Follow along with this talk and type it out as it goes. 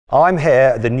I'm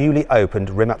here at the newly opened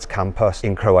Rimac campus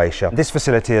in Croatia. This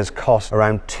facility has cost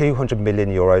around 200 million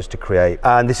euros to create,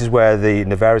 and this is where the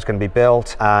Nevera is going to be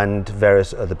built and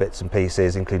various other bits and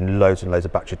pieces, including loads and loads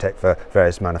of battery tech for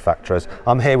various manufacturers.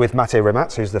 I'm here with Matteo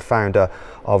Rimac, who's the founder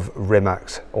of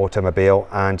Rimac Automobile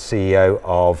and CEO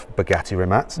of Bugatti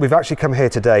Rimac. We've actually come here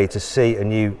today to see a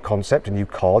new concept, a new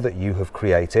car that you have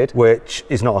created, which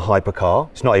is not a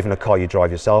hypercar. It's not even a car you drive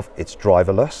yourself, it's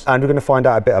driverless. And we're going to find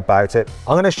out a bit about it.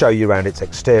 I'm going to show you around its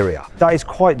exterior. That is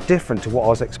quite different to what I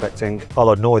was expecting. I'll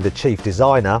annoy the chief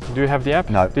designer. Do you have the app?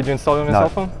 No. Did you install it on your cell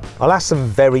phone? I'll ask some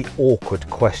very awkward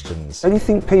questions. Don't you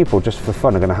think people, just for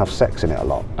fun, are going to have sex in it a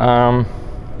lot?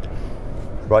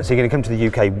 Right, so you're going to come to the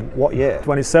UK, what year?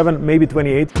 27, maybe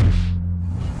 28.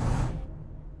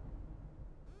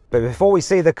 But before we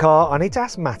see the car, I need to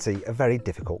ask Matty a very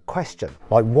difficult question.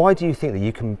 Like, why do you think that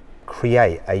you can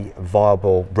create a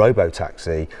viable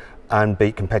robo-taxi and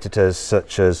beat competitors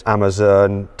such as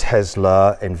Amazon,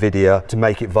 Tesla, Nvidia to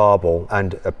make it viable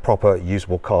and a proper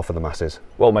usable car for the masses?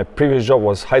 Well, my previous job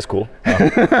was high school.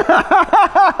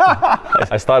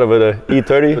 I started with an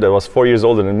E30 that was 4 years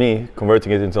older than me,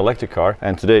 converting it into an electric car.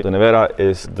 And today, the Nevera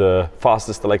is the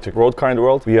fastest electric road car in the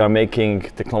world. We are making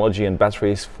technology and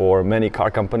batteries for many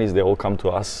car companies. They all come to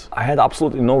us. I had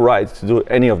absolutely no right to do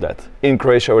any of that. In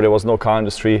Croatia, where there was no car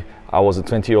industry, I was a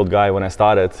 20-year-old guy when I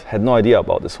started, had no idea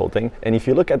about this whole thing. And if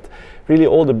you look at really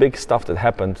all the big stuff that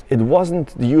happened, it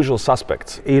wasn't the usual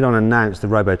suspects. Elon announced the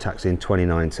robo-taxi in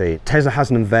 2019. Tesla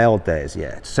hasn't unveiled theirs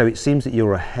yet, so it seems that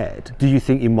you're ahead. Do you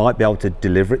think you might be able to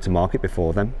deliver it to market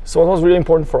before then? So what was really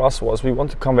important for us was we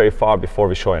want to come very far before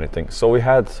we show anything. So we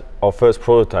had our first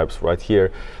prototypes right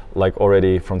here, like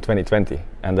already from 2020.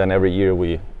 And then every year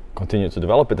we continue to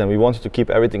develop it, and we wanted to keep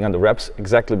everything under wraps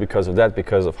exactly because of that,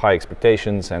 because of high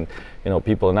expectations, and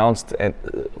people announced and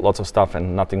lots of stuff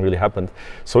and nothing really happened.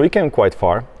 So we came quite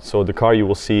far. So the car you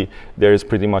will see there is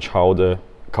pretty much how the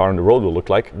car on the road will look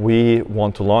like. We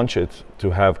want to launch it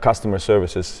to have customer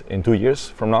services in 2 years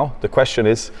from now. The question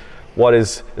is, what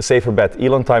is a safer bet,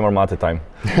 Elon time or Mate time?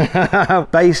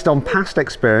 Based on past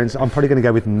experience, I'm probably going to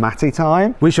go with Matty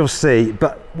time. We shall see.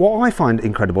 But what I find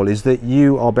incredible is that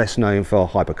you are best known for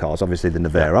hypercars, obviously the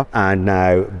Nevera, and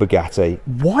now Bugatti.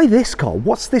 Why this car?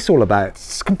 What's this all about?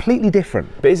 It's completely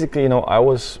different. Basically, I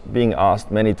was being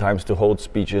asked many times to hold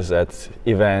speeches at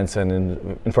events and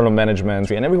in front of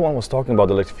management, and everyone was talking about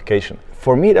electrification.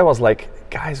 For me, that was like,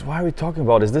 guys, why are we talking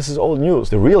about this? This is old news.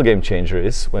 The real game changer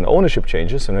is when ownership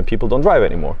changes and when people don't drive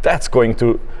anymore. That's going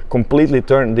to completely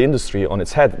turn the industry on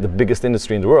its head, the biggest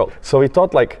industry in the world. So we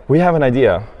thought, like, we have an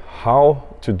idea how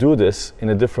to do this in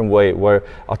a different way, where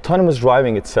autonomous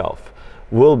driving itself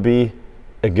will be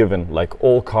a given, like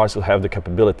all cars will have the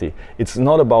capability. It's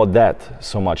not about that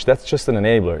so much, that's just an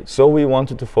enabler. So we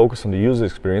wanted to focus on the user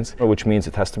experience, which means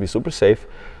it has to be super safe,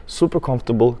 super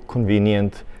comfortable,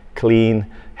 convenient, clean,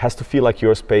 has to feel like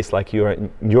your space, like you're in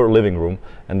your living room,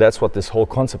 and that's what this whole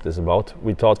concept is about.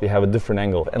 We thought we have a different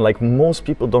angle, and like most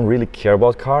people don't really care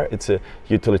about car, it's a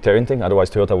utilitarian thing, otherwise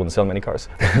Toyota wouldn't sell many cars.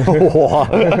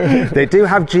 They do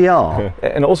have GR.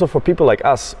 And also for people like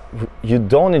us, you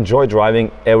don't enjoy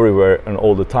driving everywhere and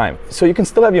all the time. So you can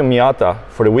still have your Miata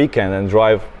for the weekend and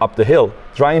drive up the hill.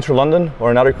 Driving through London or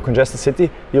another congested city,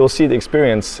 you will see the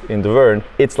experience in the Verne.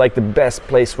 It's like the best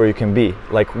place where you can be.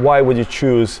 Like, why would you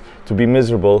choose to be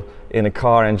miserable in a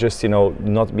car and just,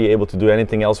 not be able to do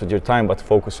anything else with your time but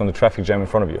focus on the traffic jam in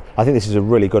front of you? I think this is a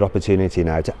really good opportunity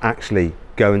now to actually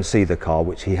go and see the car,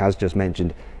 which he has just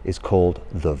mentioned is called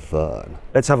the Verne.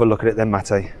 Let's have a look at it then,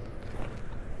 Matty.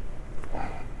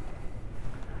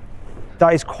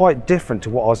 That is quite different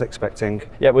to what I was expecting.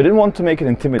 Yeah, we didn't want to make it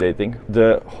intimidating.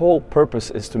 The whole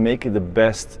purpose is to make it the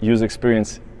best user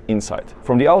experience inside.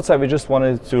 From the outside, we just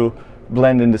wanted to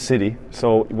blend in the city.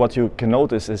 So what you can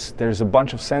notice is there's a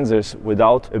bunch of sensors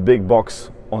without a big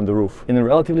box on the roof. In a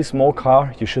relatively small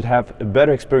car, you should have a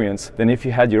better experience than if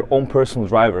you had your own personal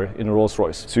driver in a Rolls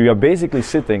Royce. So you are basically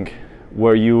sitting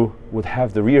where you would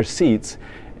have the rear seats,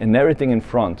 and everything in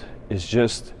front is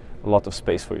just a lot of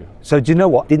space for you. So do you know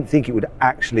what? I didn't think it would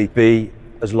actually be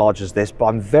as large as this, but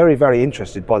I'm very, very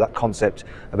interested by that concept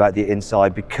about the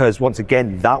inside, because once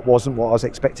again, that wasn't what I was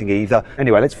expecting either.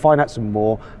 Anyway, let's find out some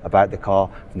more about the car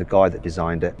from the guy that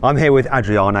designed it. I'm here with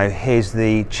Adriano. He's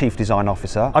the Chief Design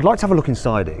Officer. I'd like to have a look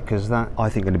inside it, because that, I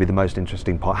think, going to be the most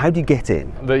interesting part. How do you get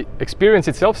in? The experience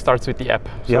itself starts with the app.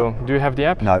 So Yep. do you have the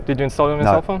app? No. Did you install it on your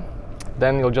cell phone?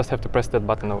 Then you'll just have to press that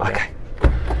button over there.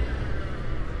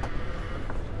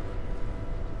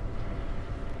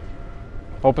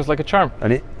 Opens like a charm.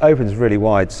 And it opens really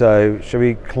wide, so shall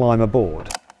we climb aboard?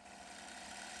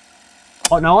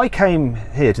 Now I came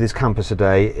here to this campus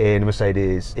today in a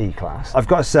Mercedes E-Class. I've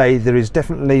got to say there is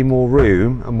definitely more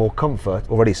room and more comfort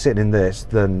already sitting in this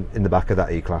than in the back of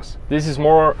that E-Class. This is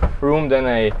more room than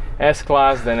a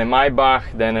S-Class, than a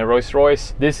Maybach, than a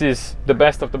Rolls-Royce. This is the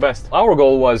best of the best. Our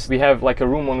goal was we have like a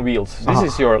room on wheels. This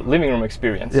is your living room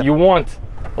experience. Yeah. You want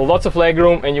lots of leg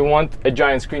room and you want a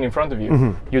giant screen in front of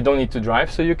you. You don't need to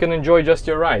drive, so you can enjoy just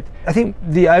your ride. I think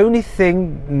the only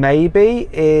thing maybe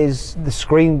is the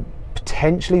screen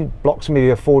potentially blocks me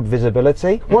with forward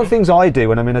visibility. One of the things I do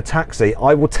when I'm in a taxi,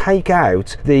 I will take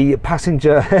out the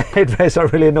passenger headrest. I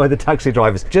really annoy the taxi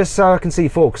drivers, just so I can see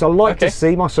forward, because I like to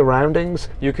see my surroundings.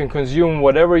 You can consume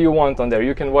whatever you want on there.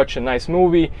 You can watch a nice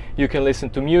movie, you can listen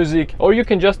to music, or you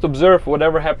can just observe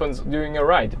whatever happens during your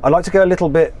ride. I like to go a little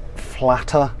bit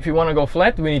flatter. If you want to go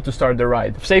flat, we need to start the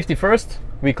ride. Safety first,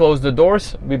 we close the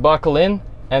doors, we buckle in,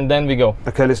 and then we go.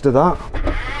 Okay, let's do that.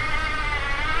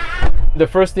 The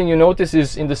first thing you notice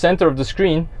is in the center of the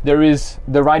screen, there is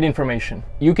the ride information.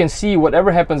 You can see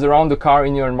whatever happens around the car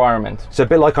in your environment. So a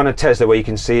bit like on a Tesla where you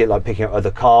can see it like picking up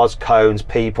other cars, cones,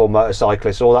 people,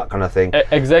 motorcyclists, all that kind of thing.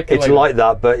 Exactly. It's like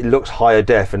that, but it looks higher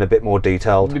def and a bit more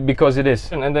detailed. Because it is.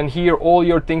 And then here all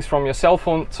your things from your cell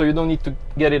phone, so you don't need to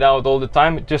get it out all the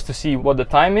time, just to see what the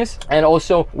time is, and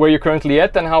also where you're currently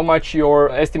at and how much your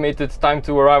estimated time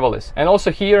to arrival is. And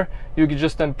also here, you can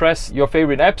just then press your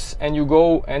favorite apps and you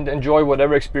go and enjoy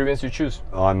whatever experience you choose.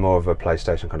 I'm more of a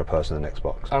PlayStation kind of person than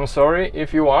Xbox. I'm sorry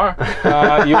if you are.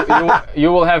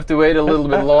 You will have to wait a little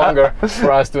bit longer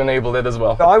for us to enable it as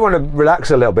well. I want to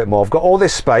relax a little bit more. I've got all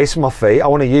this space on my feet. I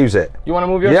want to use it. You want to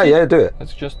move your seat? Yeah, do it.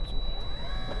 Let's just...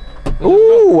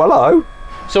 Ooh, hello.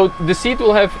 So the seat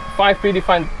will have 5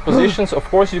 predefined positions. Of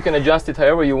course, you can adjust it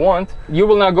however you want. You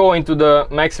will now go into the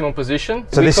maximum position.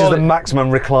 So this is the maximum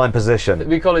recline position.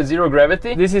 We call it zero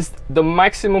gravity. This is the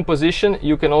maximum position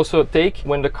you can also take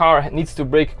when the car needs to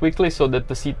brake quickly so that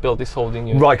the seat belt is holding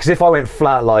you. Right, because if I went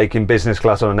flat like in business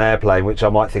class on an airplane, which I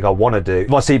might think I want to do,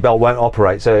 my seat belt won't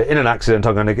operate. So in an accident,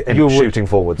 I'm going to end up shooting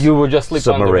forwards. You will just slip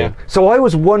submarine. under. So I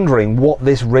was wondering what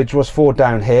this ridge was for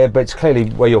down here, but it's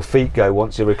clearly where your feet go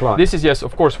once you recline. This is, yes,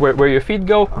 of course, where your feet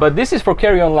go, but this is for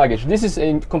carry-on luggage. This is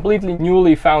a completely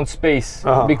newly found space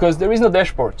because there is no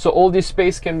dashboard. So all this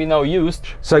space can be now used.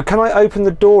 So can I open the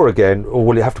door again, or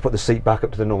will you have to put the seat back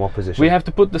up to the normal position? We have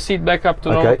to put the seat back up to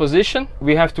normal position.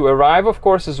 We have to arrive, of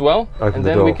course, as well. And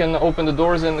then we can open the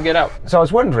doors and get out. So I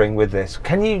was wondering with this,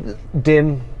 can you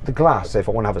dim the glass if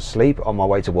I want to have a sleep on my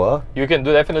way to work? You can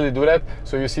definitely do that.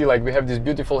 So you see, like, we have this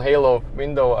beautiful halo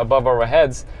window above our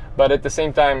heads, but at the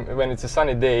same time, when it's a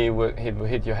sunny day, it will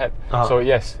hit your head. So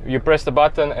yes, you press the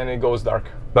button and it goes dark.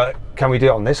 But can we do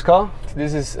it on this car?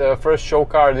 This is first show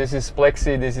car. This is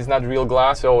plexi. This is not real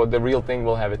glass, so the real thing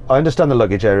will have it. I understand the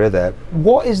luggage area there.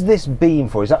 What is this beam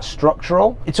for? Is that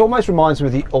structural? It almost reminds me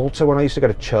of the altar when I used to go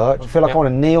to church. I feel like I want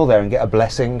to kneel there and get a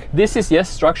blessing. This is, yes,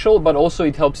 structural, but also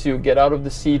it helps you get out of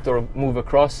the seat or move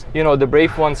across. You know, the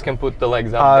brave ones can put the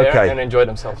legs up there and enjoy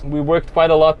themselves. We worked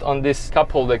quite a lot on this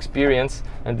cup holder experience,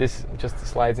 and this just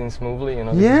slides in smoothly. You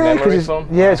know, this is memory foam.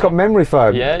 Yeah, it's got memory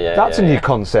foam. That's a new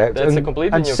concept. That's a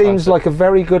completely new seems concept. like a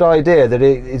very good idea that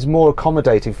it is more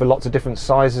accommodating for lots of different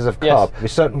sizes of cup. With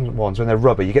certain ones, when they're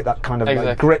rubber, you get that kind of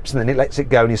like grips, and then it lets it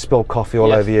go and you spill coffee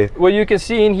all over you. What you can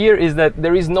see in here is that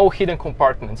there is no hidden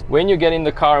compartments. When you get in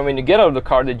the car and when you get out of the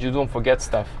car, that you don't forget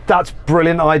stuff. That's a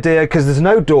brilliant idea, because there's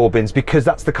no door bins, because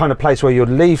that's the kind of place where you'd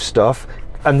leave stuff.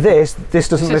 And this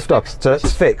doesn't lift up, so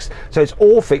it's fixed. So it's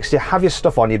all fixed. You have your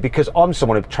stuff on you, because I'm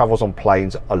someone who travels on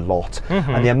planes a lot.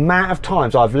 And the amount of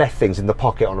times I've left things in the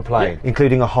pocket on a plane,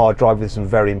 including a hard drive with some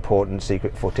very important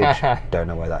secret footage. Don't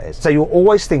know where that is. So you're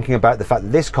always thinking about the fact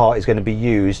that this car is going to be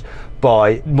used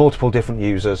by multiple different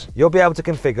users. You'll be able to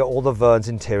configure all the Vern's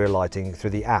interior lighting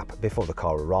through the app before the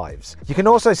car arrives. You can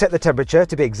also set the temperature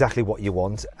to be exactly what you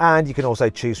want, and you can also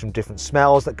choose from different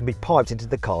smells that can be piped into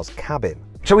the car's cabin.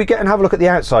 Shall we get and have a look at the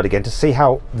outside again to see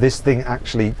how this thing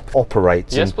actually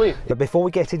operates? Yes, please. But before we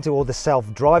get into all the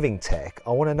self-driving tech, I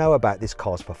want to know about this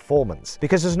car's performance,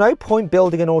 because there's no point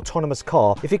building an autonomous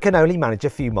car if it can only manage a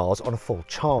few miles on a full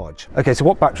charge. Okay, so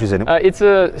what battery's in it? It's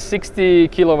a 60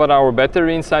 kilowatt-hour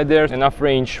battery inside there, enough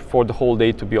range for the whole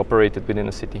day to be operated within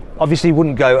a city. Obviously, you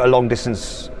wouldn't go a long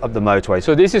distance up the motorway.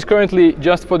 So this is currently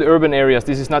just for the urban areas.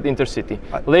 This is not intercity.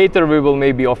 Later, we will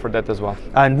maybe offer that as well.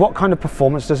 And what kind of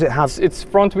performance does it have? It's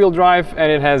front-wheel drive and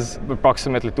it has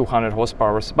approximately 200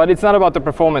 horsepower. But it's not about the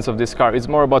performance of this car, it's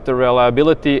more about the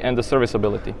reliability and the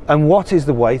serviceability. And what is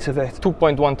the weight of it?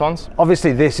 2.1 tons.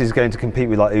 Obviously this is going to compete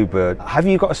with like Uber. Have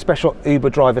you got a special Uber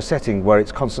driver setting where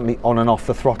it's constantly on and off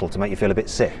the throttle to make you feel a bit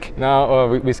sick?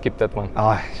 No, we skipped that one.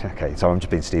 Ah, okay, so I'm just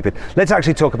being stupid. Let's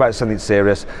actually talk about something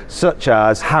serious, such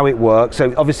as how it works.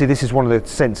 So obviously this is one of the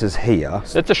sensors here.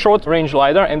 That's a short range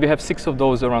LiDAR and we have 6 of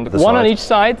those around the side. one on each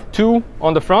side, 2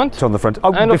 on the front. Two on the front.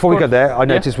 Oh, and before we go there, I yeah,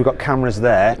 noticed we've got cameras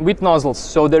there. with nozzles.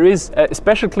 So there is a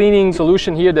special cleaning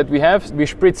solution here that we have. We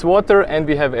spritz water and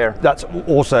we have air. That's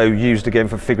also used again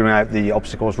for figuring out the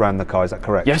obstacles around the car, is that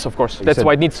correct? Yes, of course. That's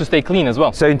why it needs to stay clean as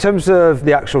well. So in terms of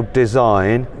the actual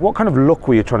design, what kind of look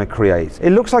were you trying to create?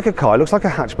 It looks like a car, it looks like a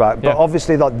hatchback, but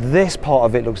obviously like this part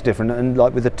of it looks different, and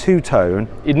like with the two-tone.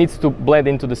 It needs to blend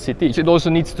into the city. It also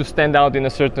needs to stand out in a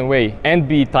certain way and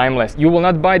be timeless. You will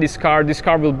not buy this car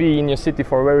will be in your city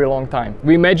for a very long time.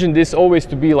 We imagine this always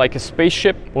to be like a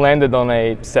spaceship landed on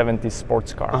a 70s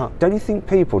sports car. Don't you think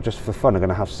people, just for fun, are going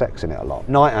to have sex in it a lot?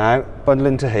 Night out, bundle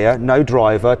into here, no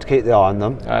driver to keep the eye on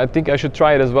them. I think I should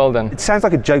try it as well then. It sounds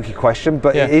like a jokey question,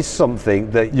 but it is something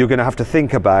that you're going to have to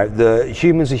think about. The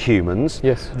humans are humans.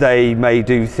 Yes. They may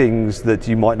do things that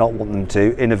you might not want them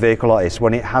to in a vehicle like this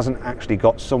when it hasn't actually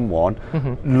got someone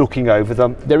looking over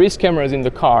them. There is cameras in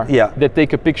the car that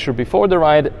take a picture before the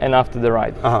ride and after the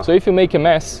ride. So if you make a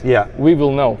mess, we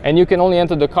will know. And you can only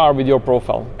enter the car with your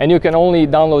profile. And you can only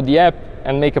download the app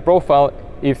and make a profile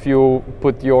if you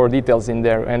put your details in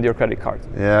there and your credit card.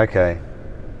 Yeah, okay.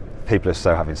 People are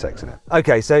so having sex in it.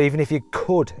 Okay, so even if you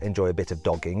could enjoy a bit of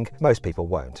dogging, most people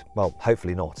won't. Well,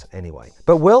 hopefully not anyway.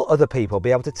 But will other people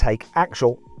be able to take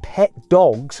actual pet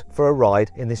dogs for a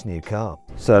ride in this new car?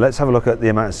 So let's have a look at the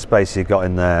amount of space you've got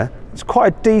in there. It's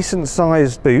quite a decent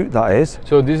sized boot, that is.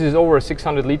 So this is over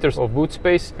 600 liters of boot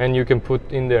space, and you can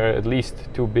put in there at least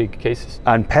 2 big cases.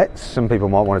 And pets, some people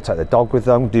might want to take their dog with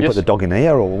them. Do you put the dog in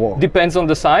here or what? Depends on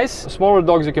the size. Smaller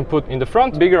dogs you can put in the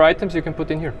front, bigger items you can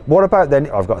put in here. What about then,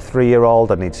 I've got a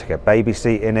 3-year-old, I need to get a baby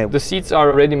seat in it. The seats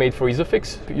are ready-made for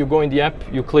Isofix. You go in the app,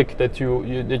 you click that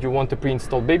you want a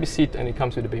pre-installed baby seat, and it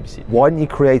comes with a baby seat. Why don't you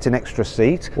create an extra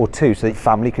seat or 2 so that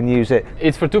family can use it?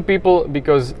 It's for 2 people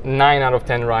because 9 out of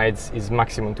 10 rides is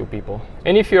maximum 2 people.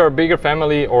 And if you're a bigger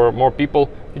family or more people,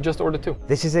 you just order 2.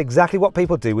 This is exactly what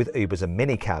people do with Ubers and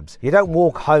minicabs. You don't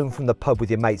walk home from the pub with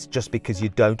your mates just because you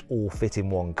don't all fit in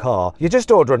one car. You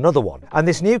just order another one. And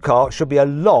this new car should be a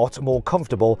lot more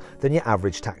comfortable than your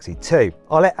average taxi too.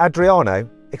 I'll let Adriano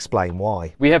explain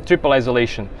why. We have triple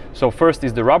isolation. So first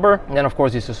is the rubber, and then of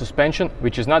course is the suspension,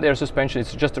 which is not air suspension,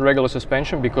 it's just a regular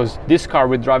suspension because this car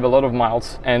will drive a lot of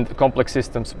miles and complex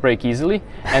systems break easily.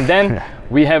 And then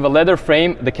we have a leather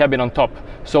frame, the cabin on top.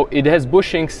 So it has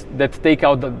bushings that take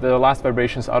out the last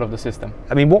vibrations out of the system.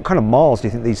 I mean, what kind of miles do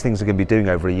you think these things are going to be doing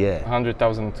over a year?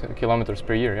 100,000 kilometers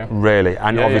per year, yeah. Really?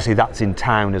 And obviously that's in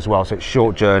town as well, so it's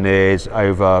short journeys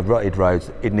over rutted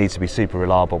roads. It needs to be super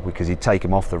reliable because you take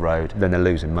them off the road, then they're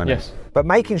losing money. Yes. But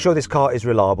making sure this car is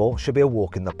reliable should be a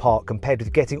walk in the park compared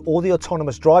with getting all the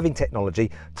autonomous driving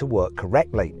technology to work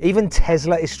correctly. Even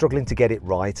Tesla is struggling to get it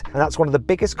right, and that's one of the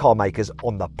biggest car makers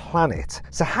on the planet.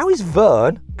 So how is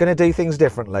Verne going to do things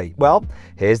differently? Well,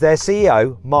 here's their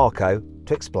CEO, Marco,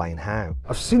 to explain how.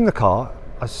 I've seen the car.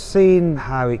 I've seen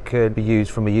how it could be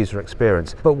used from a user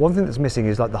experience, but one thing that's missing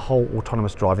is like the whole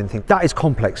autonomous driving thing. That is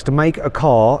complex. To make a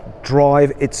car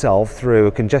drive itself through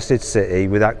a congested city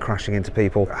without crashing into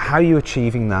people, how are you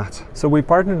achieving that? So we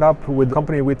partnered up with a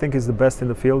company we think is the best in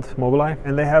the field, Mobileye,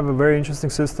 and they have a very interesting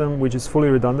system which is fully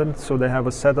redundant. So they have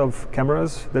a set of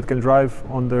cameras that can drive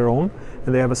on their own,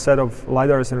 and they have a set of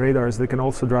LiDARs and radars that can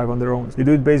also drive on their own. They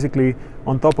do it basically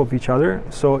on top of each other,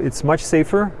 so it's much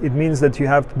safer. It means that you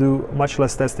have to do much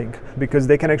less testing because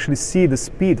they can actually see the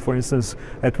speed, for instance,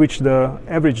 at which the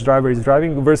average driver is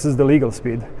driving versus the legal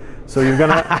speed. So you're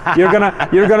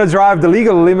gonna drive the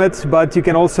legal limit, but you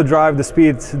can also drive the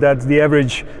speed that the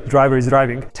average driver is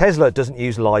driving. Tesla doesn't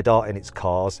use LiDAR in its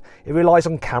cars. It relies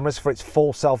on cameras for its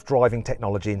full self-driving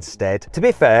technology instead. To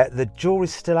be fair, the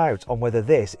jury's still out on whether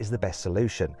this is the best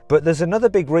solution. But there's another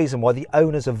big reason why the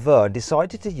owners of Verne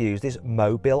decided to use this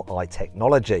Mobileye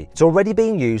technology. It's already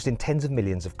being used in tens of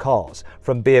millions of cars,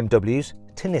 from BMWs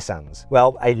to Nissans.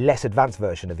 Well, a less advanced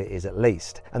version of it is at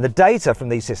least. And the data from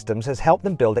these systems has helped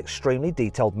them build extremely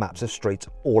detailed maps of streets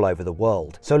all over the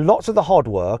world. So lots of the hard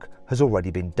work has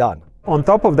already been done. On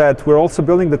top of that, we're also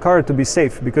building the car to be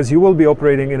safe, because you will be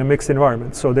operating in a mixed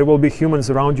environment. So there will be humans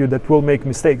around you that will make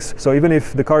mistakes. So even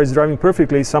if the car is driving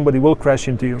perfectly, somebody will crash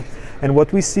into you. And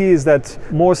what we see is that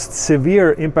most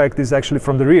severe impact is actually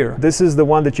from the rear. This is the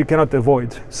one that you cannot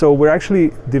avoid. So we're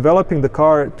actually developing the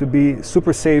car to be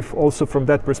super safe also from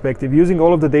that perspective, using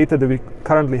all of the data that we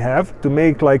currently have to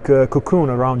make like a cocoon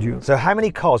around you. So how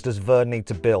many cars does Verne need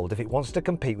to build if it wants to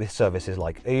compete with services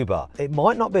like Uber? It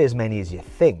might not be as many as you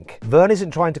think. Verne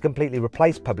isn't trying to completely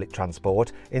replace public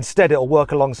transport. Instead, it'll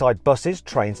work alongside buses,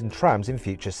 trains and trams in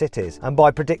future cities. And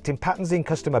by predicting patterns in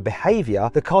customer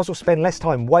behaviour, the cars will spend less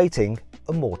time waiting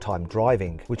and more time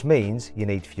driving, which means you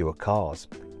need fewer cars.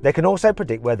 They can also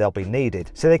predict where they'll be needed,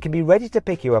 so they can be ready to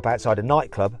pick you up outside a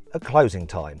nightclub at closing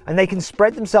time. And they can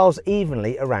spread themselves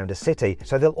evenly around a city,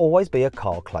 so there'll always be a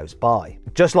car close by.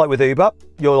 Just like with Uber,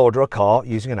 you'll order a car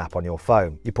using an app on your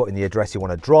phone. You put in the address you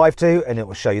want to drive to, and it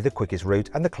will show you the quickest route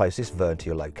and the closest Verne to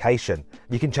your location.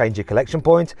 You can change your collection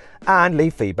point and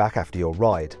leave feedback after your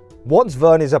ride. Once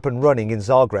Verne is up and running in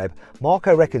Zagreb,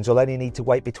 Marko reckons you'll only need to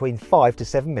wait between 5 to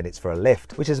 7 minutes for a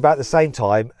lift, which is about the same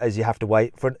time as you have to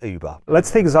wait for an Uber. Let's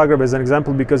take Zagreb as an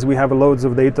example, because we have loads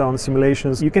of data on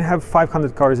simulations. You can have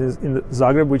 500 cars in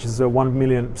Zagreb, which is a 1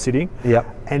 million city. Yep.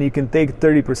 And you can take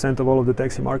 30% of all of the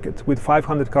taxi market with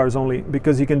 500 cars only,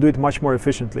 because you can do it much more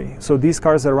efficiently. So these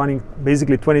cars are running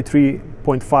basically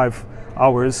 23.5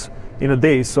 hours in a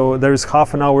day, so there's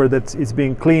half an hour that it's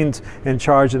being cleaned and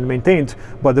charged and maintained,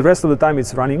 but the rest of the time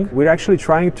it's running. We're actually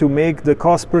trying to make the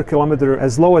cost per kilometer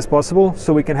as low as possible,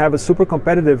 so we can have a super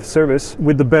competitive service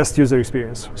with the best user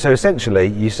experience. So essentially,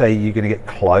 you say you're going to get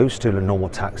close to a normal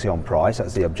taxi on price.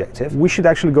 That's the objective. We should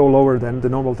actually go lower than the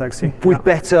normal taxi. With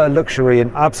better luxury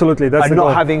and absolutely, that's the not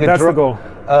goal. having That's the goal.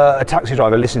 A taxi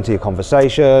driver listen to your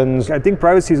conversations. I think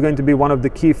privacy is going to be one of the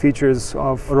key features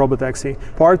of a robotaxi.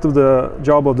 Part of the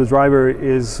job of the driver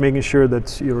is making sure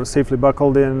that you're safely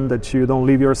buckled in, that you don't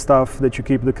leave your stuff, that you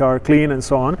keep the car clean and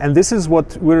so on. And this is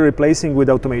what we're replacing with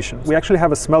automation. We actually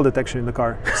have a smell detection in the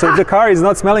car. So if the car is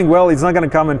not smelling well, it's not going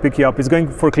to come and pick you up. It's going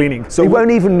for cleaning. So it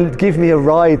won't even give me a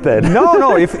ride then.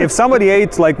 No. If somebody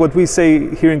ate like what we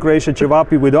say here in Croatia,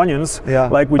 cevapi with onions,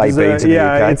 like which is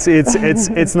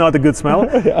it's not a good smell.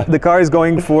 Yeah. The car is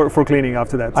going for cleaning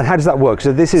after that. And how does that work?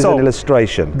 So this is an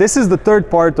illustration. This is the third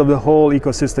part of the whole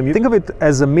ecosystem. You think of it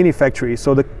as a mini factory.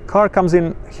 So the car comes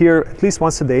in here at least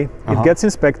once a day. It gets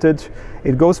inspected.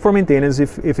 It goes for maintenance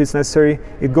if it's necessary.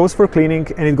 It goes for cleaning,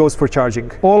 and it goes for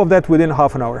charging. All of that within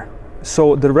half an hour.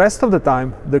 So the rest of the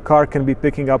time, the car can be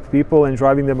picking up people and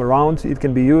driving them around. It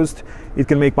can be used. It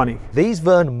can make money. These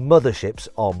Verne motherships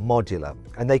are modular,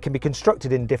 and they can be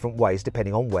constructed in different ways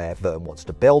depending on where Verne wants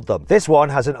to build them. This one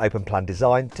has an open plan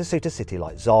design to suit a city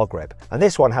like Zagreb, and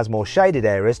this one has more shaded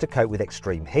areas to cope with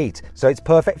extreme heat, so it's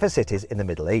perfect for cities in the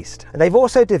Middle East. And they've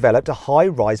also developed a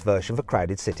high-rise version for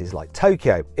crowded cities like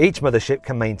Tokyo. Each mothership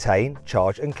can maintain,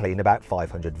 charge and clean about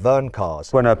 500 Verne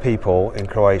cars. When are people in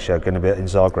Croatia going to be in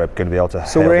Zagreb going to be able to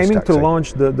So we're aiming to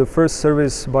launch the first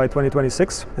service by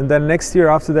 2026, and then next year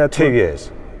after that 2 years.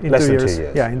 Less than 2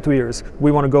 years. Yeah, in 2 years.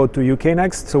 We want to go to UK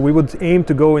next, so we would aim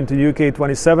to go into UK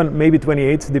 27, maybe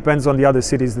 28, depends on the other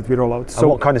cities that we roll out. So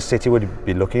what kind of city would you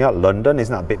be looking at? London?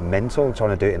 Isn't that a bit mental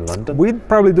trying to do it in London? We'd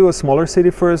probably do a smaller city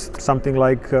first, something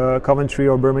like Coventry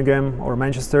or Birmingham or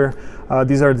Manchester.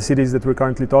 These are the cities that we're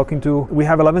currently talking to. We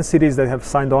have 11 cities that have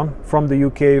signed on from the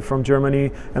UK, from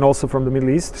Germany, and also from the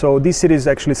Middle East. So these cities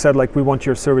actually said, like, we want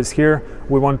your service here,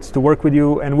 we want to work with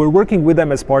you, and we're working with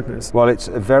them as partners. Well, it's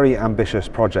a very ambitious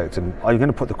project, and I'm going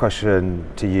to put the question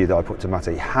to you that I put to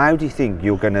Matty. How do you think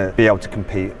you're going to be able to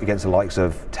compete against the likes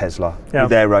of Tesla with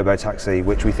their robotaxi,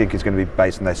 which we think is going to be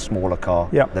based on their smaller car,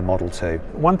 their Model 2?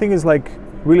 One thing is like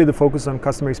really the focus on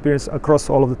customer experience across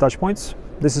all of the touch points.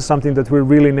 This is something that we're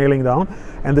really nailing down.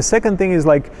 And the second thing is,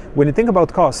 like, when you think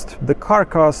about cost, the car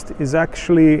cost is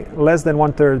actually less than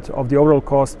 1/3 of the overall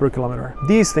cost per kilometer.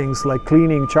 These things like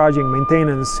cleaning, charging,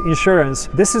 maintenance, insurance,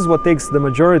 this is what takes the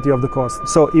majority of the cost.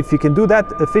 So if you can do that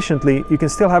efficiently, you can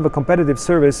still have a competitive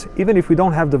service, even if we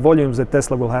don't have the volumes that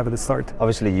Tesla will have at the start.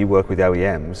 Obviously, you work with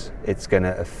OEMs, it's going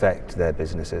to affect their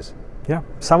businesses. Yeah,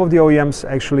 some of the OEMs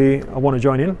actually want to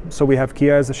join in. So we have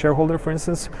Kia as a shareholder, for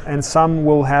instance, and some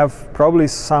will have probably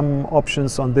some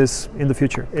options on this in the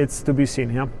future. It's to be seen,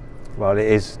 yeah. Well, it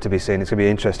is to be seen. It's going to be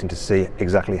interesting to see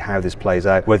exactly how this plays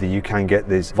out, whether you can get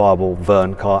this viable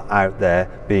Verne car out there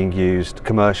being used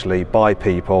commercially by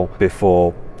people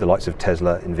before the likes of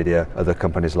Tesla, Nvidia, other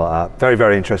companies like that. Very,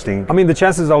 very interesting. I mean, the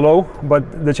chances are low, but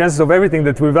the chances of everything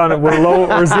that we've done were low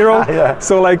or zero.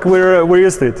 So like we're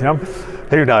used to it, yeah.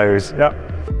 Who knows? Yeah.